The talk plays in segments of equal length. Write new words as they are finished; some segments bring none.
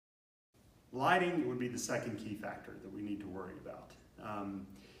Lighting would be the second key factor that we need to worry about.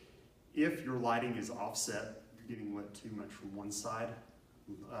 If your lighting is offset, you're getting lit too much from one side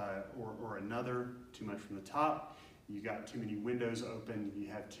or another, too much from the top, you got too many windows open, you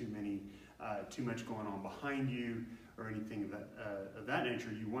have too much going on behind you, or anything of that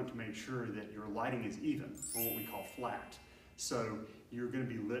nature, you want to make sure that your lighting is even, or what we call flat. So you're going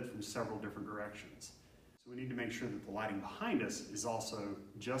to be lit from several different directions. So we need to make sure that the lighting behind us is also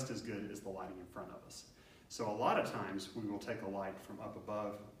just as good as the lighting in front of us. So a lot of times we will take a light from up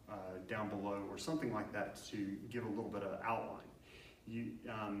above, down below, or something like that to give a little bit of outline.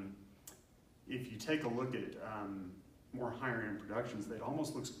 If you take a look at more higher end productions, it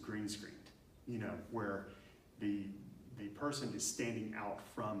almost looks green screened, where the person is standing out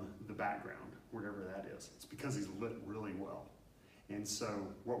from the background, wherever that is. It's because he's lit really well. And so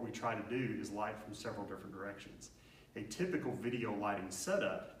what we try to do is light from several different directions. A typical video lighting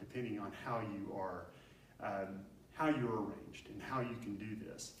setup, depending on how you're arranged and how you can do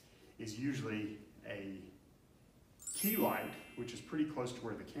this, is usually a key light, which is pretty close to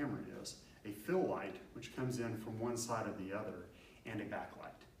where the camera is, a fill light, which comes in from one side or the other, and a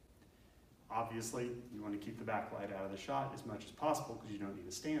backlight. Obviously, you want to keep the backlight out of the shot as much as possible because you don't need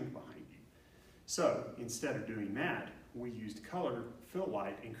a stand behind you. So instead of doing that, we used color fill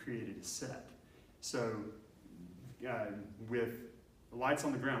light and created a set. So with the lights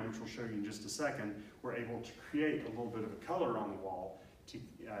on the ground, which we'll show you in just a second, we're able to create a little bit of a color on the wall to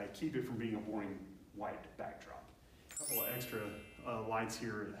keep it from being a boring white backdrop. A couple of extra lights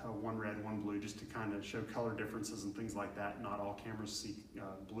here, one red, one blue, just to kind of show color differences and things like that. Not all cameras see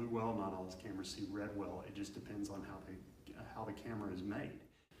blue well, not all cameras see red well. It just depends on how the camera is made.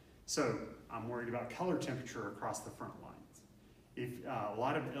 So I'm worried about color temperature across the front lines. If a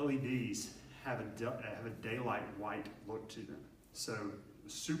lot of LEDs have a daylight white look to them, so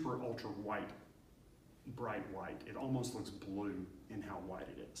super ultra white, bright white, it almost looks blue in how white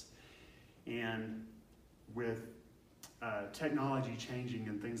it is. And with technology changing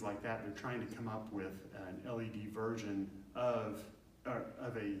and things like that, they're trying to come up with an LED version of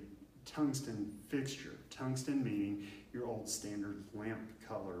a tungsten fixture. Tungsten meaning your old standard lamp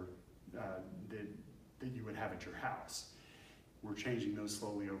color that you would have at your house. We're changing those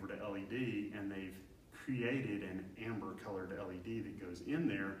slowly over to LED, and they've created an amber colored LED that goes in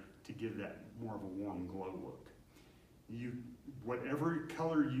there to give that more of a warm glow look. Whatever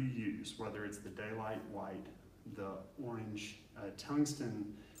color you use, whether it's the daylight white, the orange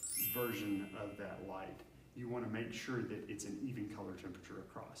tungsten version of that light, you want to make sure that it's an even color temperature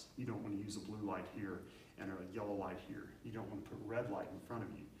across. You don't want to use a blue light here and a yellow light here. You don't want to put red light in front of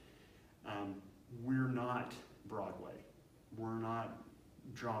you. We're not Broadway. We're not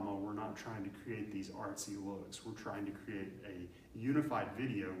drama. We're not trying to create these artsy looks. We're trying to create a unified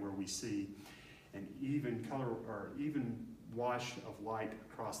video where we see an even color or even wash of light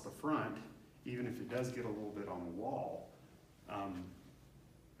across the front, even if it does get a little bit on the wall.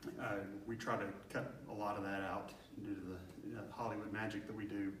 We try to cut a lot of that out due to the Hollywood magic that we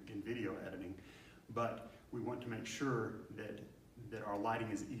do in video editing, but we want to make sure that our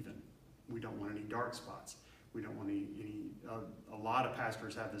lighting is even. We don't want any dark spots. We don't want a lot of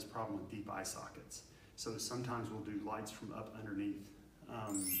pastors have this problem with deep eye sockets. So sometimes we'll do lights from up underneath.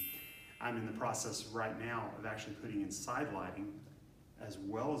 I'm in the process right now of actually putting in side lighting as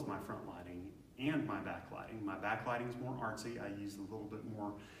well as my front lighting and my back lighting. My back lighting is more artsy. I use a little bit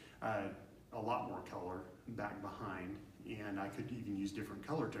more, a lot more color back behind, and I could even use different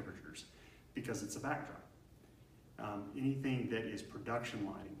color temperatures because it's a backdrop. Anything that is production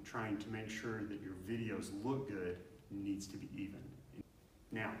lighting, trying to make sure that your videos look good, needs to be even.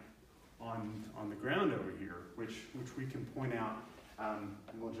 Now, on the ground over here, which we can point out, and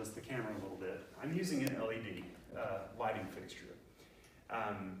we'll adjust the camera a little bit. I'm using an LED lighting fixture.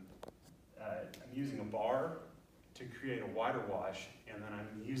 I'm using a bar to create a wider wash, and then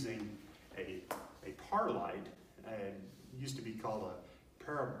I'm using a par light. It used to be called a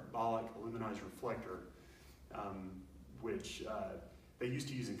parabolic luminized reflector, which they used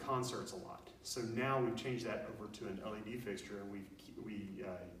to use in concerts a lot. So now we've changed that over to an LED fixture, and we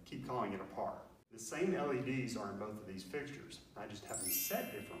keep calling it a par. The same LEDs are in both of these fixtures. I just have them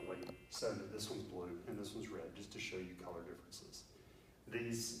set differently so that this one's blue and this one's red, just to show you color differences.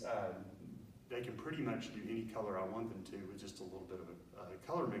 These, they can pretty much do any color I want them to with just a little bit of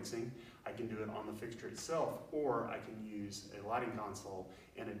color mixing. I can do it on the fixture itself, or I can use a lighting console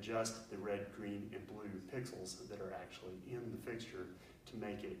and adjust the red, green, and blue pixels that are actually in the fixture to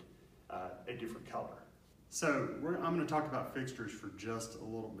make it a different color. So I'm going to talk about fixtures for just a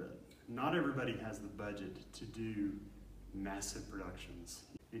little bit. Not everybody has the budget to do massive productions.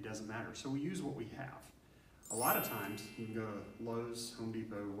 It doesn't matter. So we use what we have. A lot of times you can go to Lowe's, Home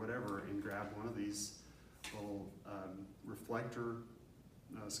Depot, whatever, and grab one of these little reflector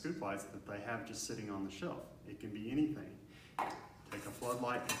scoop lights that they have just sitting on the shelf. It can be anything. Take a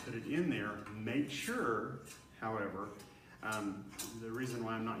floodlight and put it in there. Make sure, however, the reason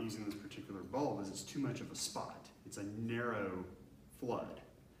why I'm not using this particular bulb is it's too much of a spot. It's a narrow flood.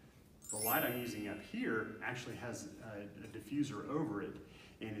 The light I'm using up here actually has a diffuser over it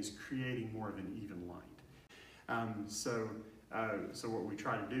and is creating more of an even light. So what we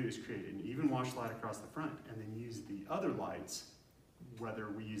try to do is create an even wash light across the front and then use the other lights, whether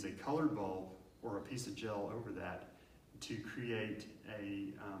we use a colored bulb or a piece of gel over that, to create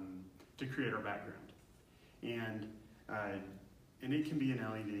our background. And it can be an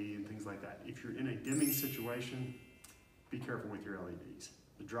LED and things like that. If you're in a dimming situation, be careful with your LEDs.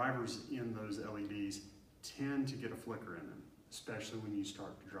 The drivers in those LEDs tend to get a flicker in them, especially when you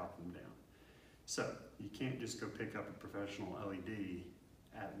start to drop them down. So you can't just go pick up a professional LED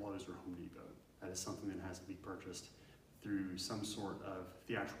at Lowe's or Home Depot. That is something that has to be purchased through some sort of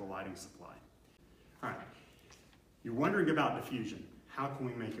theatrical lighting supply. All right, you're wondering about diffusion. How can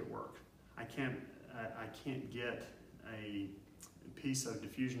we make it work? I can't get a piece of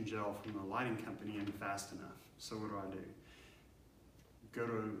diffusion gel from the lighting company in fast enough. So what do? Go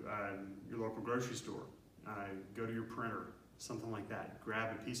to your local grocery store, go to your printer, something like that.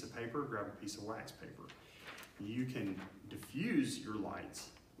 Grab a piece of paper, grab a piece of wax paper. You can diffuse your lights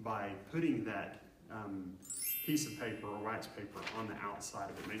by putting that piece of paper or wax paper on the outside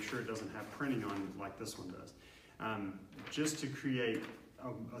of it. Make sure it doesn't have printing on it like this one does. Just to create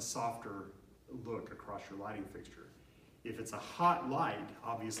a softer look across your lighting fixture. If it's a hot light,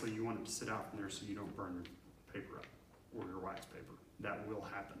 obviously you want it to sit out from there so you don't burn your paper up or your wax paper. That will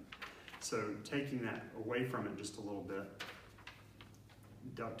happen. So taking that away from it just a little bit,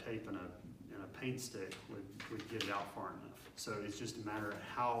 duct tape and a paint stick would get it out far enough. So it's just a matter of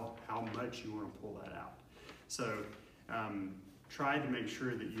how much you want to pull that out. So try to make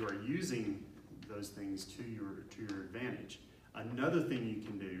sure that you are using those things to your advantage. Another thing you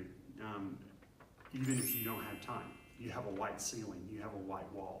can do, even if you don't have time, you have a white ceiling, you have a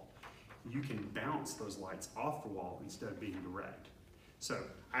white wall, you can bounce those lights off the wall instead of being direct. So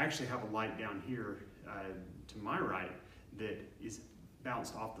I actually have a light down here to my right that is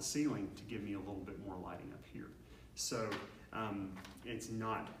bounced off the ceiling to give me a little bit more lighting up here. So it's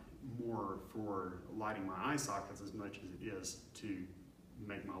not more for lighting my eye sockets as much as it is to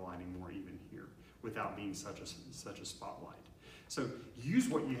make my lighting more even here without being such a spotlight. So use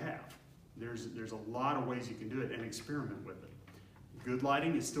what you have. There's a lot of ways you can do it and experiment with it. Good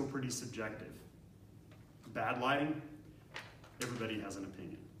lighting is still pretty subjective. Bad lighting, everybody has an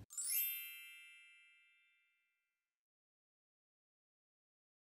opinion.